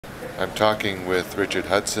I'm talking with Richard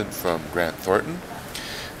Hudson from Grant Thornton.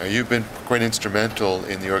 You've been quite instrumental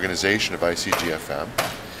in the organization of ICGFM.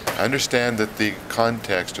 I understand that the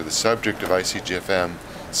context or the subject of ICGFM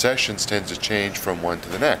sessions tends to change from one to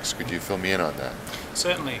the next. Could you fill me in on that?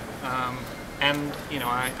 Certainly.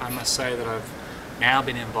 I must say that I've now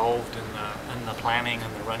been involved in the planning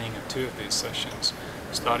and the running of two of these sessions,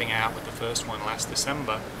 starting out with the first one last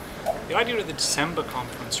December. The idea of the December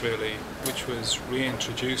conference, really, which was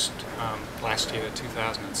reintroduced last year,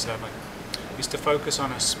 2007, is to focus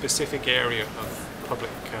on a specific area of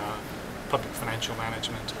public financial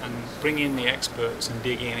management and bring in the experts and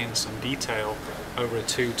dig in some detail over a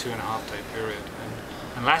 2.5 day period.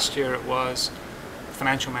 And last year it was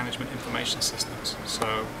financial management information systems.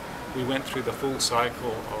 So we went through the full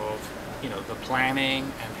cycle of the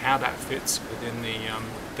planning and how that fits within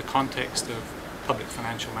the context of public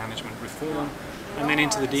financial management reform, and then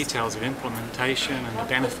into the details of implementation and the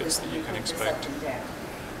benefits that you can expect.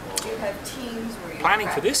 Planning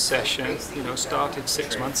for this session, started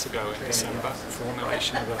 6 months ago in December.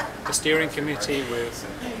 Formulation of a steering committee with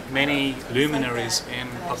many luminaries in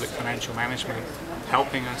public financial management,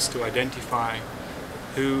 helping us to identify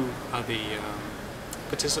who are the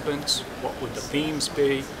participants, what would the themes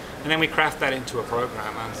be, and then we craft that into a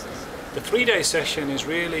program. And the 3-day session is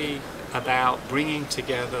really about bringing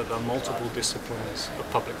together the multiple disciplines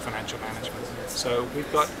of public financial management. So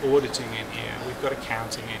we've got auditing in here, we've got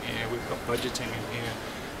accounting in here, we've got budgeting in here,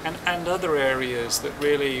 and other areas that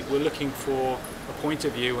really we're looking for a point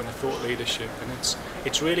of view and a thought leadership, and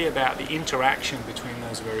it's really about the interaction between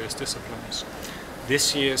those various disciplines.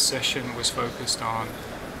 This year's session was focused on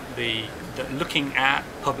the looking at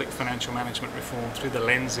public financial management reform through the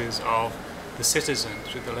lenses of the citizen,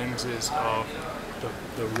 through the lenses of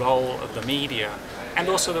the role of the media, and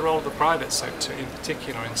also the role of the private sector in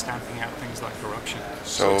particular in stamping out things like corruption.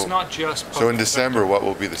 So it's not just So in December, what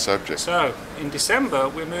will be the subject? So in December,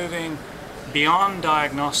 we're moving beyond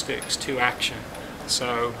diagnostics to action.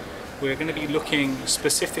 So we're going to be looking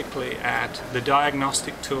specifically at the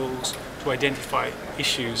diagnostic tools to identify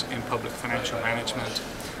issues in public financial management.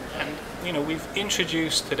 And we've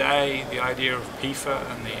introduced today the idea of PFA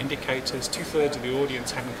and the indicators. 2/3 of the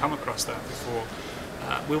audience haven't come across that before.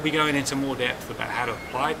 We'll be going into more depth about how to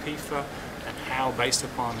apply PFA and how, based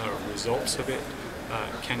upon the results of it,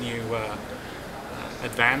 can you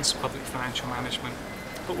advance public financial management.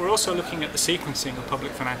 But we're also looking at the sequencing of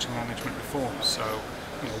public financial management reforms. So,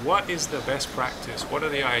 what is the best practice? What are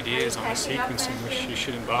the ideas on the sequencing which you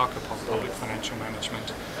should embark upon public financial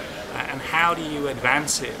management? And how do you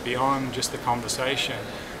advance it beyond just the conversation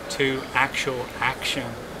to actual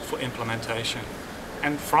action for implementation?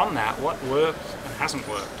 And from that, what worked and hasn't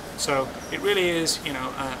worked. So it really is,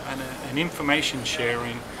 an information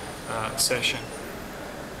sharing session.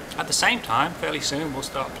 At the same time, fairly soon, we'll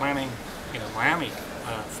start planning, Miami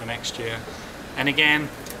for next year. And again,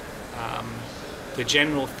 the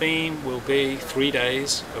general theme will be 3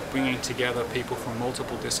 days of bringing together people from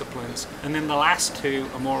multiple disciplines, and then the last 2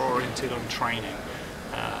 are more oriented on training.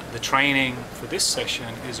 The training for this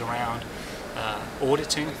session is around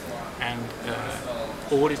auditing, and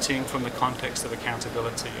auditing from the context of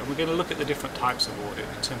accountability. And we're going to look at the different types of audit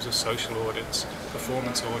in terms of social audits,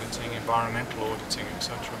 performance auditing, environmental auditing,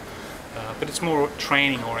 etc. But it's more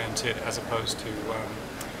training oriented as opposed to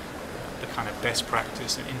the kind of best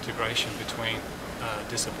practice and integration between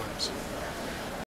disciplines.